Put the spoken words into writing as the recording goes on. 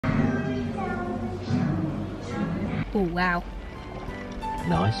Oh wow.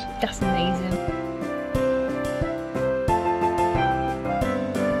 Nice. That's amazing.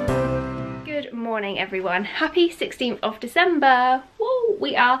 Good morning everyone. Happy 16th of December. Woo!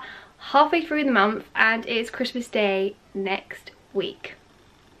 We are halfway through the month and it's Christmas Day next week.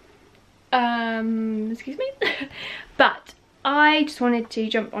 Excuse me? But I just wanted to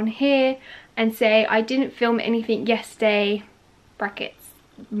jump on here and say I didn't film anything yesterday, brackets,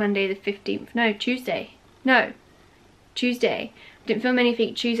 Monday the 15th, no, Tuesday. Didn't film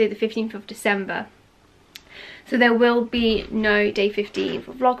anything Tuesday the 15th of December. So there will be no day 15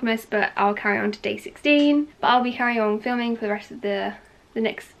 for Vlogmas, but I'll carry on to day 16. But I'll be carrying on filming for the rest of the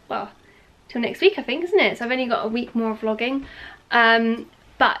next, well, till next week I think, isn't it? So I've only got a week more of vlogging.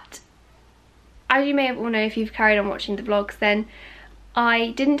 But as you may have all know if you've carried on watching the vlogs, then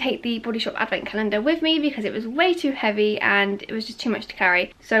I didn't take the Body Shop advent calendar with me because it was way too heavy and it was just too much to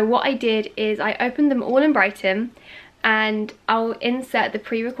carry. So what I did is I opened them all in Brighton, and I'll insert the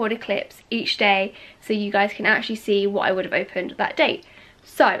pre-recorded clips each day so you guys can actually see what I would have opened that day.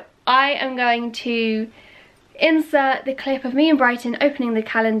 So I am going to insert the clip of me in Brighton opening the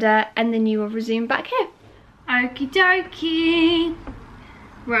calendar, and then you will resume back here. Okie dokie.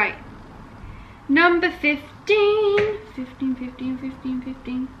 Right. Number 15.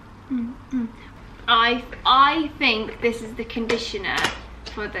 15. I think this is the conditioner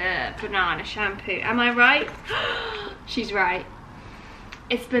for the banana shampoo. Am I right? She's right.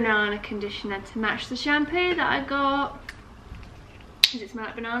 It's banana conditioner to match the shampoo that I got. Does it smell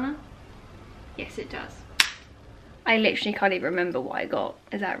like banana? Yes, it does. I literally can't even remember what I got.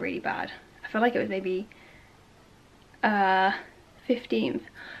 Is that really bad? I feel like it was maybe 15th.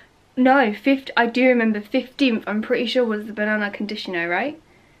 No, 5th. I do remember 15th. I'm pretty sure was the banana conditioner, right?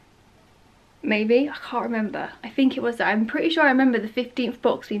 Maybe, I can't remember. I think it was that. I'm pretty sure I remember the 15th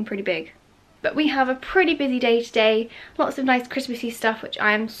box being pretty big. But we have a pretty busy day today. Lots of nice Christmassy stuff, which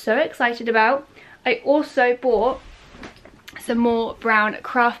I am so excited about. I also bought some more brown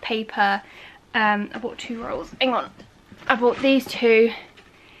craft paper. I bought 2 rolls. Hang on. I bought these 2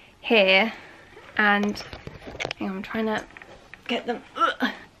 here. And hang on, I'm trying to get them.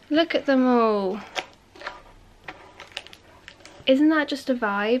 Ugh. Look at them all. Isn't that just a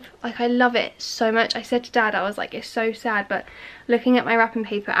vibe? Like, I love it so much. I said to Dad, I was like, it's so sad, but looking at my wrapping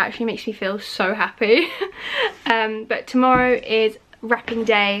paper actually makes me feel so happy. But tomorrow is wrapping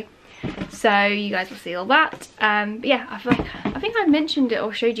day, so you guys will see all that. But yeah, I think I mentioned it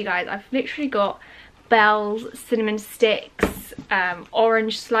or showed you guys. I've literally got bells, cinnamon sticks,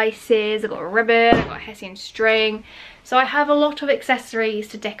 orange slices, I've got a ribbon, I've got a hessian string. So I have a lot of accessories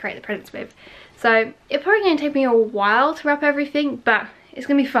to decorate the presents with. So it's probably going to take me a while to wrap everything, but it's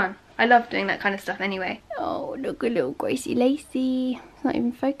going to be fun. I love doing that kind of stuff anyway. Oh, look at little Gracie Lacey. It's not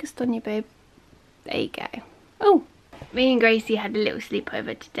even focused on you, babe. There you go. Oh, me and Gracie had a little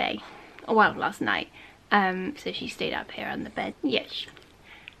sleepover today. Oh, well, last night. So she stayed up here on the bed. Yes.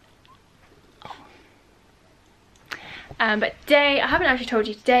 But today, I haven't actually told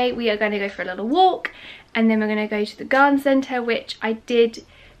you, today we are going to go for a little walk, and then we're going to go to the garden centre, which I did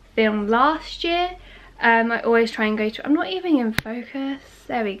film last year. I always try and go to, I'm not even in focus,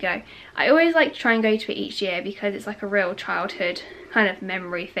 there we go. I always like to try and go to it each year because it's like a real childhood kind of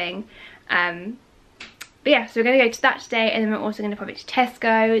memory thing. But yeah, so we're going to go to that today, and then we're also going to probably to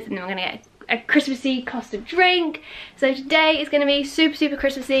Tesco's, and then we're going to get a Christmassy Costa drink. So today is going to be super, super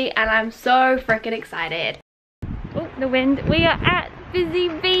Christmassy, and I'm so freaking excited. Oh, the wind. We are at Busy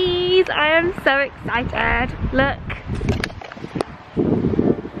Bees. I am so excited. Look.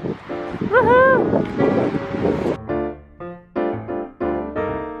 Woohoo!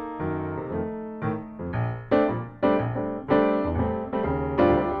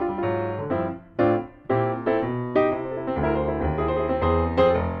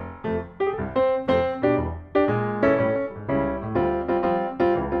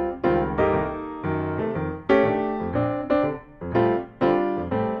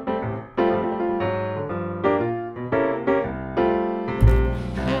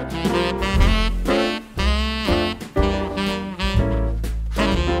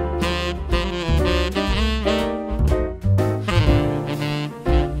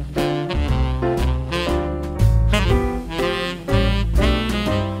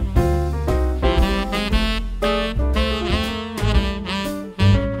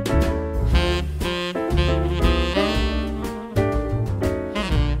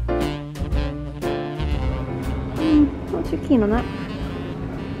 Too keen on that.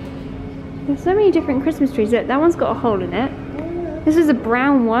 There's so many different Christmas trees. Look, that one's got a hole in it. This is a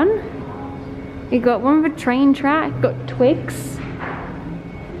brown one. You got one with a train track. Got twigs.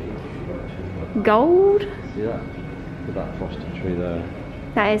 Gold. Yeah. With that frosted tree there.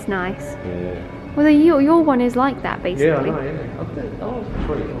 That is nice. Yeah. Well, your one is like that, basically. Yeah, I know, yeah. I think, oh, the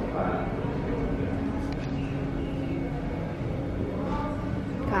tree, not bad.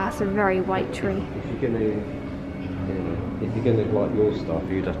 That's a very white tree. If you're gonna like your stuff,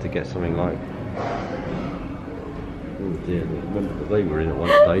 you'd have to get something like. Oh dear, remember that they were in at one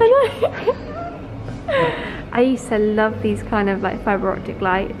stage. I used to love these kind of like fibre optic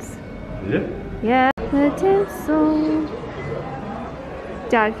lights. Yeah. Yeah. The tinsel.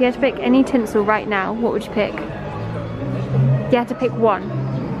 Dad, if you had to pick any tinsel right now, what would you pick? You had to pick one.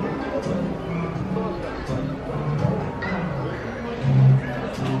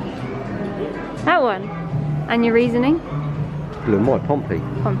 That one. And your reasoning? Blue and white, Pompey.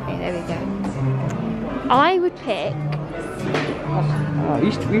 Pompey, there we go. I would pick... Oh, we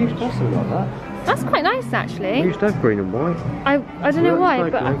used to have something like that. That's quite nice, actually. We used to have green and white. I don't know why,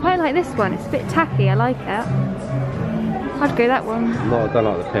 but I okay. quite like this one. It's a bit tacky, I like it. I'd go that one. No, I don't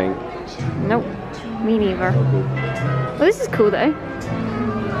like the pink. Nope, me neither. Well, this is cool though. Look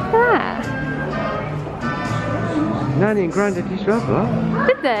at that. Nanny and Grandad used to have that.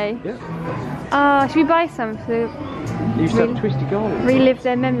 Did they? Yeah. Should we buy some to They used to have twisty garlands. relive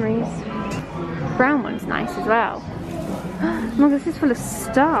their memories? Brown one's nice as well. Look, this is full of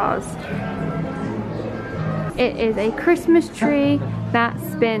stars. It is a Christmas tree that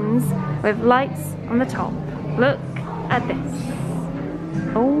spins with lights on the top. Look at this.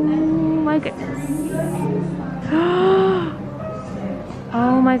 Oh my goodness.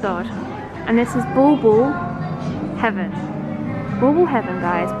 Oh my god. And this is Bauble Heaven. Bauble Heaven,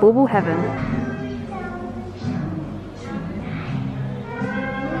 guys. Bauble Heaven.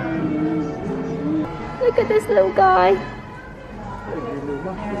 Look at this little guy.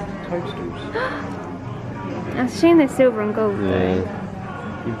 Toasters. It's a shame they're silver and gold. Yeah.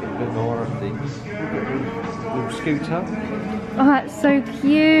 You've got a bit more of the little scooter. Oh, that's so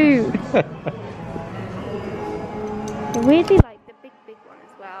cute. I weirdly like the big one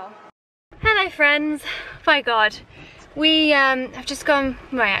as well. Hello friends. My god. We have just gone,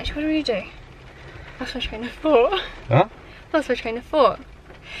 right, actually what do we do? That's my train of thought. Huh? That's my train of thought.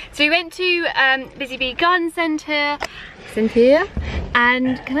 So we went to Busy Bee Garden Centre,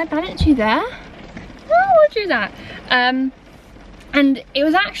 and can I ban it to you there? Oh, I'll do that. And it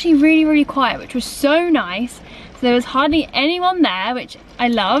was actually really quiet, which was so nice. So there was hardly anyone there, which I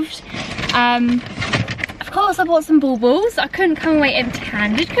loved. Of course I bought some baubles. I couldn't come away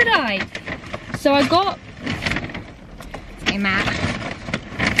empty-handed, could I? So I got, hey Matt,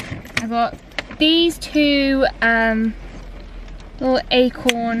 I got these two little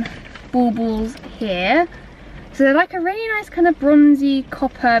acorn baubles here. So they're like a really nice kind of bronzy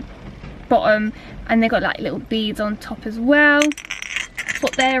copper bottom, and they've got like little beads on top as well. I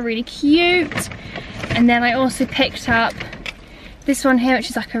thought they're really cute. And then I also picked up this one here, which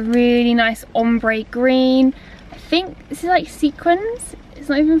is like a really nice ombre green. I think this is like sequins. It's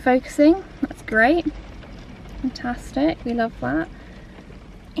not even focusing. That's great. Fantastic. We love that.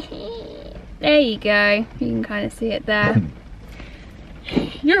 There you go. You can kind of see it there.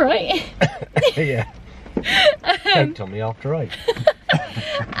 You're right. Yeah. Choked on me after 8.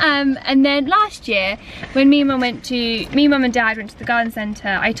 And then last year, when me and Mum and Dad went to the garden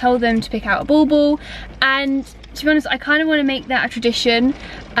centre, I told them to pick out a bauble, and to be honest, I kind of want to make that a tradition.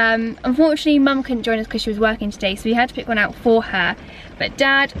 Unfortunately, Mum couldn't join us because she was working today, so we had to pick one out for her. But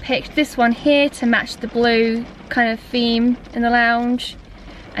Dad picked this one here to match the blue kind of theme in the lounge.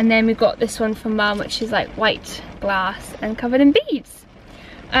 And then we got this one for Mum, which is like white glass and covered in beads.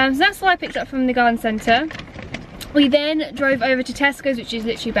 So that's all I picked up from the garden centre. We then drove over to Tesco's, which is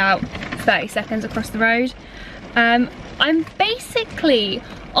literally about 30 seconds across the road. I'm basically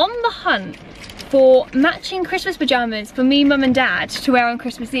on the hunt for matching Christmas pyjamas for me, Mum and Dad to wear on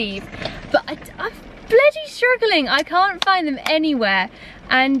Christmas Eve. But I'm bloody struggling. I can't find them anywhere.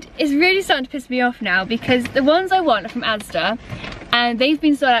 And it's really starting to piss me off now, because the ones I want are from Asda, and they've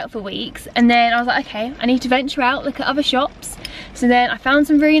been sold out for weeks. And then I was like, okay, I need to venture out, look at other shops. So then I found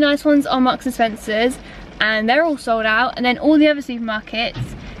some really nice ones on Marks and Spencer's, and they're all sold out. And then all the other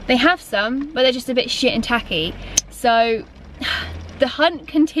supermarkets, they have some, but they're just a bit shit and tacky. So the hunt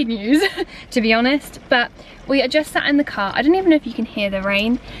continues, to be honest. But we are just sat in the car. I don't even know if you can hear the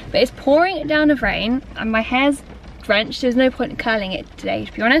rain, but it's pouring down with rain, and my hair's drenched. There's no point in curling it today,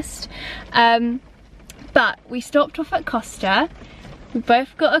 to be honest. But we stopped off at Costa. We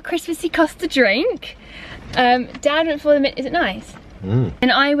both got a Christmassy Costa drink. Dad went for the, is it nice?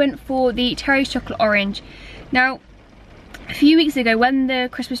 And I went for the Terry's chocolate orange. Now, a few weeks ago, when the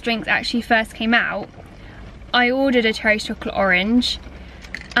Christmas drinks actually first came out, I ordered a Terry's chocolate orange,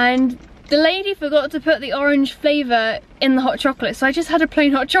 and The lady forgot to put the orange flavour in the hot chocolate, so I just had a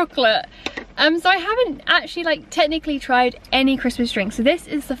plain hot chocolate. So I haven't actually like technically tried any Christmas drinks, so this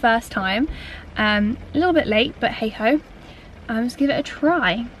is the first time. A little bit late, but hey ho. Let's give it a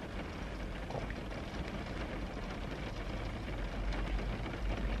try.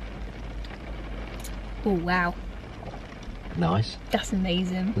 Oh wow. Nice. That's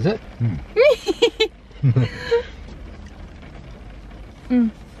amazing. Is it?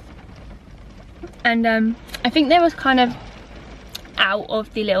 And I think there was kind of out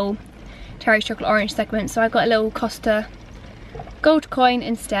of the little Terry's chocolate orange segment, so I got a little Costa gold coin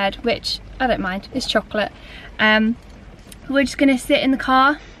instead, which I don't mind, it's chocolate. We're just gonna sit in the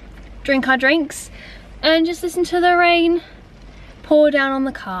car, drink our drinks, and just listen to the rain pour down on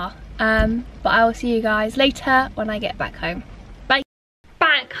the car. But I will see you guys later when I get back home. Bye.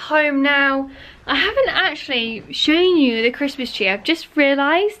 Back home now. I haven't actually shown you the Christmas tree. I've just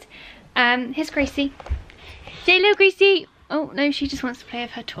realised. Here's Gracie. Say hello, Gracie. Oh no, she just wants to play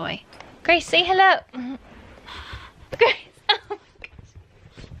with her toy. Grace, say hello. Grace. Oh my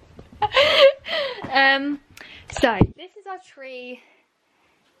gosh. So this is our tree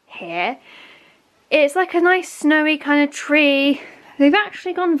here. It's like a nice snowy kind of tree. They've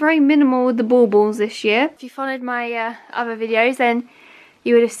actually gone very minimal with the baubles this year. If you followed my other videos, then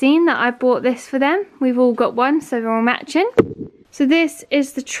you would have seen that I bought this for them. We've all got one, so they're all matching. So this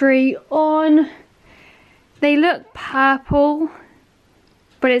is the tree on. They look purple,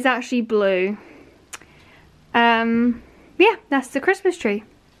 but it's actually blue. Yeah, that's the Christmas tree.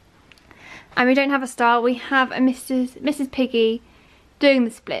 And we don't have a star, we have a Mrs. Piggy doing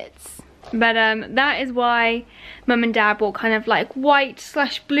the splits. But that is why Mum and Dad bought kind of like white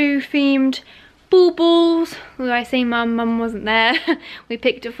 / blue themed baubles. Although I say Mum wasn't there. We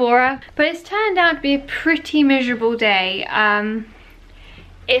picked it for her. But it's turned out to be a pretty miserable day.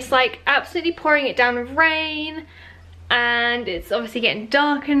 It's like absolutely pouring it down with rain. And it's obviously getting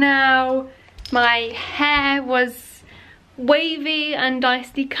darker now. My hair was wavy and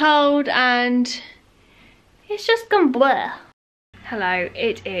nicely curled and it's just gone blur. Hello,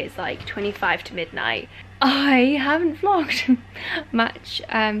 it is like 25 to midnight. I haven't vlogged much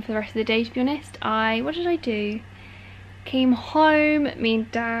for the rest of the day, to be honest. What did I do? Came home, me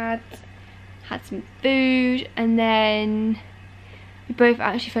and Dad had some food, and then we both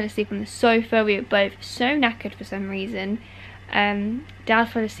actually fell asleep on the sofa. We were both so knackered for some reason. Dad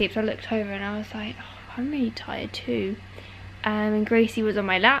fell asleep, so I looked over and I was like, oh, I'm really tired too. And Gracie was on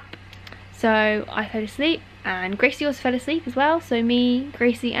my lap, so I fell asleep. And Gracie also fell asleep as well, so me,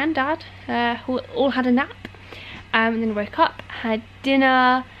 Gracie and Dad all had a nap, and then woke up, had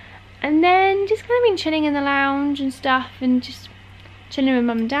dinner, and then just kind of been chilling in the lounge and stuff, and just chilling with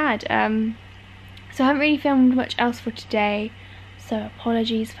Mum and Dad. So I haven't really filmed much else for today, so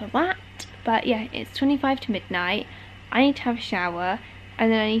apologies for that. But yeah, it's 25 to midnight, I need to have a shower,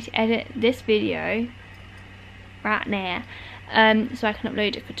 and then I need to edit this video right now, so I can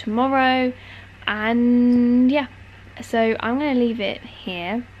upload it for tomorrow. And yeah, so I'm going to leave it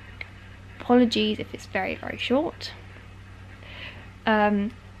here. Apologies if it's very short.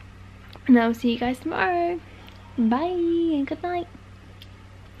 And I'll see you guys tomorrow. Bye and good night.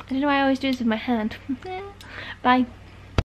 I don't know why I always do this with my hand. Bye.